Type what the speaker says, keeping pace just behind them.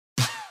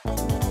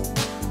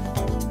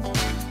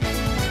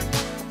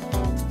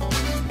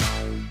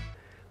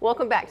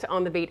Welcome back to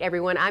On the Beat,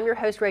 everyone. I'm your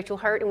host, Rachel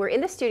Hurt, and we're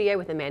in the studio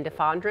with Amanda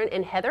Fondren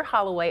and Heather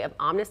Holloway of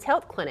Omnis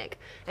Health Clinic.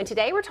 And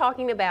today we're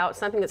talking about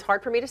something that's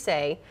hard for me to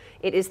say.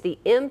 It is the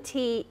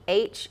MTHFR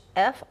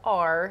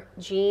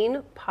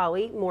gene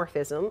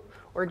polymorphism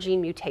or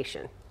gene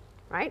mutation.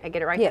 Right? I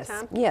get it right this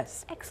time?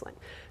 Yes. Excellent.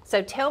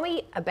 So tell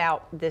me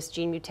about this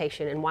gene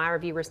mutation and why our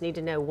viewers need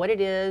to know what it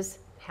is,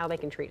 how they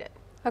can treat it.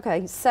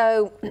 Okay,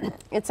 so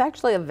it's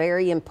actually a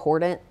very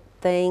important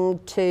thing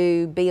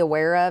to be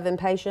aware of in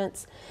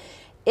patients.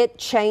 It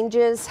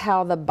changes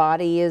how the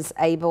body is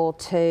able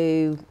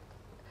to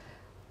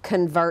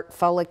convert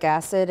folic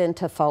acid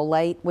into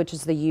folate, which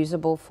is the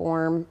usable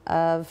form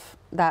of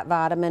that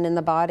vitamin in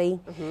the body.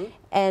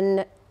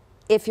 And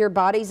if your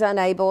body's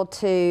unable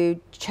to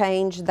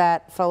change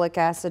that folic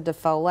acid to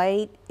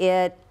folate,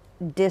 it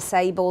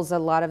disables a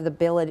lot of the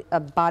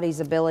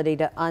body's ability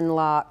to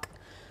unlock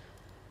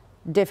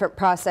different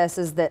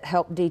processes that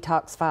help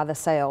detoxify the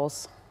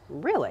cells.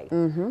 Really?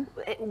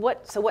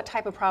 So what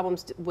type of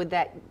problems would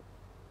that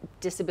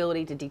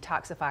disability to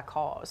detoxify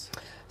cause?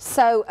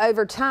 So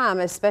over time,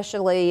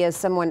 especially as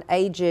someone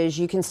ages,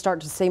 you can start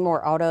to see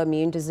more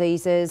autoimmune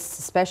diseases,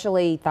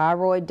 especially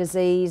thyroid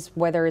disease,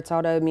 whether it's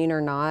autoimmune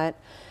or not.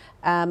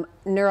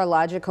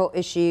 Neurological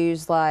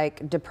issues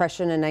like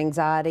depression and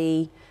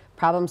anxiety,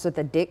 problems with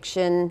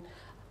addiction,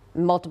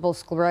 multiple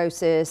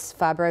sclerosis,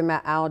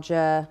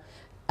 fibromyalgia,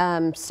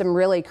 some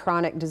really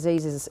chronic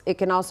diseases. It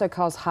can also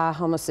cause high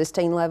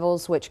homocysteine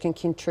levels, which can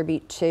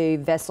contribute to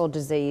vessel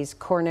disease,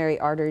 coronary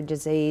artery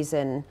disease,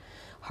 and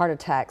heart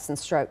attacks and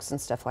strokes and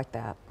stuff like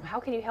that. How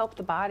can you help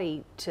the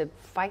body to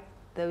fight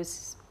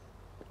those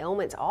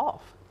ailments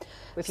off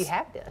if you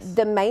have this?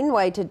 The main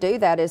way to do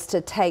that is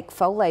to take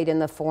folate in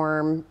the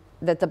form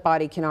that the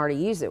body can already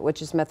use it,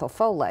 which is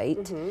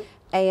methylfolate.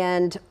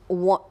 And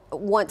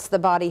once the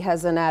body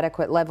has an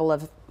adequate level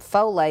of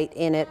folate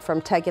in it from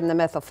taking the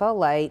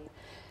methylfolate,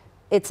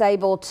 it's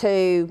able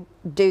to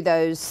do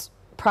those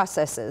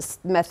processes,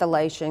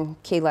 methylation,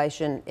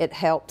 chelation. It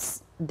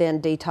helps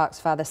then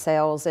detoxify the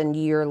cells, and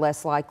you're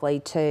less likely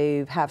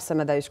to have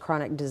some of those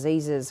chronic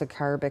diseases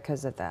occur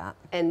because of that.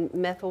 And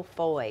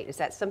methylfolate, is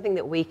that something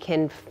that we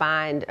can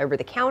find over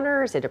the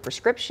counter? Is it a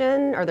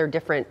prescription? Are there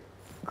different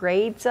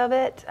grades of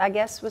it, I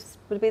guess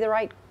would be the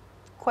right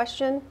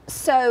question?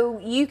 So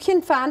you can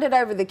find it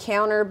over the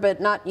counter, but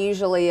not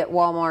usually at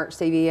Walmart,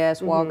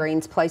 CVS,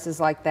 Walgreens,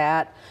 places like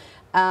that.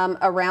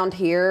 Around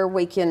here,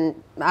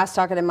 I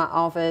stock it in my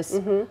office.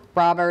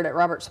 Robert at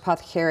Robert's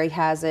Apothecary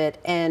has it,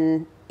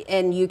 and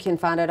you can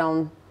find it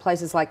on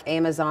places like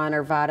Amazon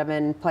or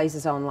Vitamin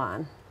places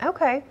online.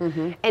 Okay.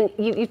 And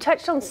you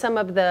touched on some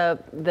of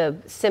the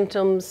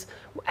symptoms.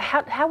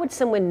 How would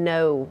someone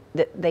know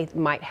that they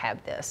might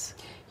have this?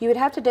 You would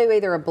have to do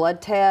either a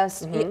blood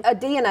test, a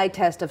DNA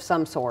test of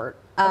some sort.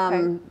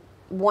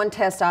 One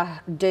test I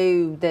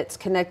do that's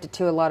connected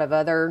to a lot of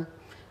other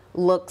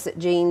looks at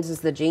genes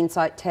is the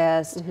GeneSight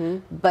test,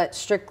 but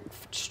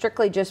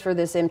strictly just for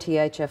this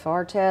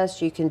MTHFR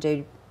test, you can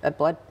do a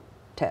blood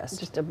test.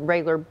 Just a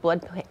regular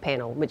blood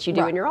panel, which you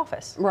do in your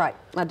office. Right,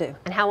 I do.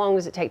 And how long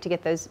does it take to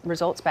get those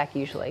results back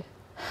usually?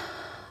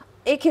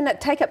 It can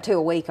take up to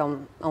a week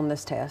on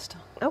this test.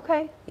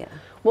 Okay. Yeah.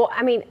 Well,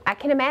 I mean, I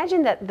can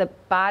imagine that the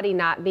body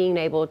not being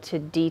able to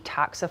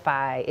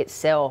detoxify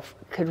itself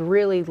could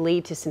really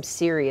lead to some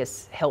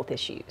serious health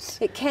issues.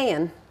 It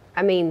can.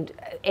 I mean,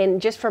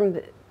 and just from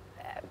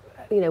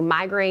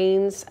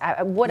migraines.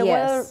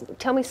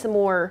 Tell me some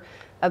more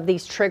of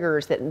these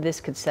triggers that this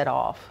could set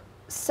off.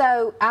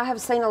 So I have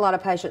seen a lot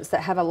of patients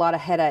that have a lot of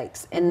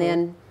headaches, and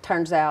then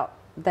turns out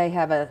they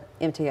have a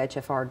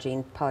MTHFR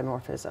gene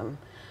polymorphism.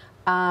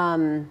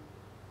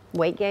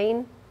 Weight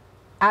gain?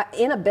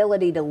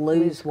 Inability to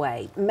lose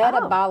weight.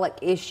 Metabolic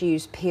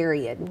issues,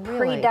 period. Really?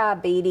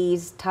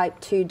 Pre-diabetes, type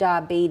 2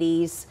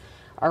 diabetes,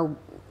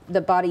 the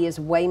body is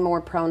way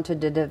more prone to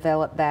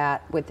develop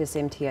that with this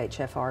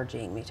MTHFR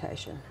gene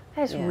mutation.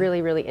 That's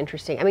really, really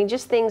interesting. I mean,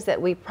 just things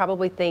that we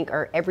probably think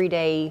are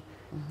everyday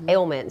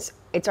ailments.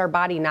 It's our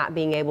body not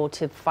being able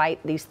to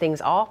fight these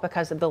things off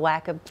because of the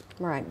lack of...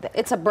 Right.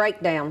 It's a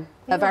breakdown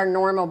of our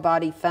normal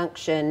body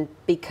function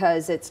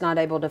because it's not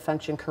able to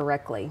function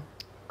correctly.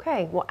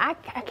 Okay, well, I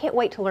can't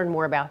wait to learn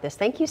more about this.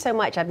 Thank you so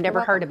much. I've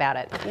never heard about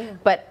it,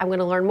 but I'm going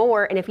to learn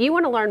more. And if you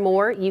want to learn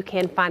more, you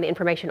can find the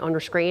information on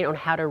your screen on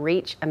how to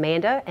reach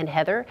Amanda and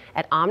Heather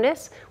at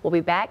Omnis. We'll be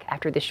back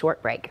after this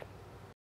short break.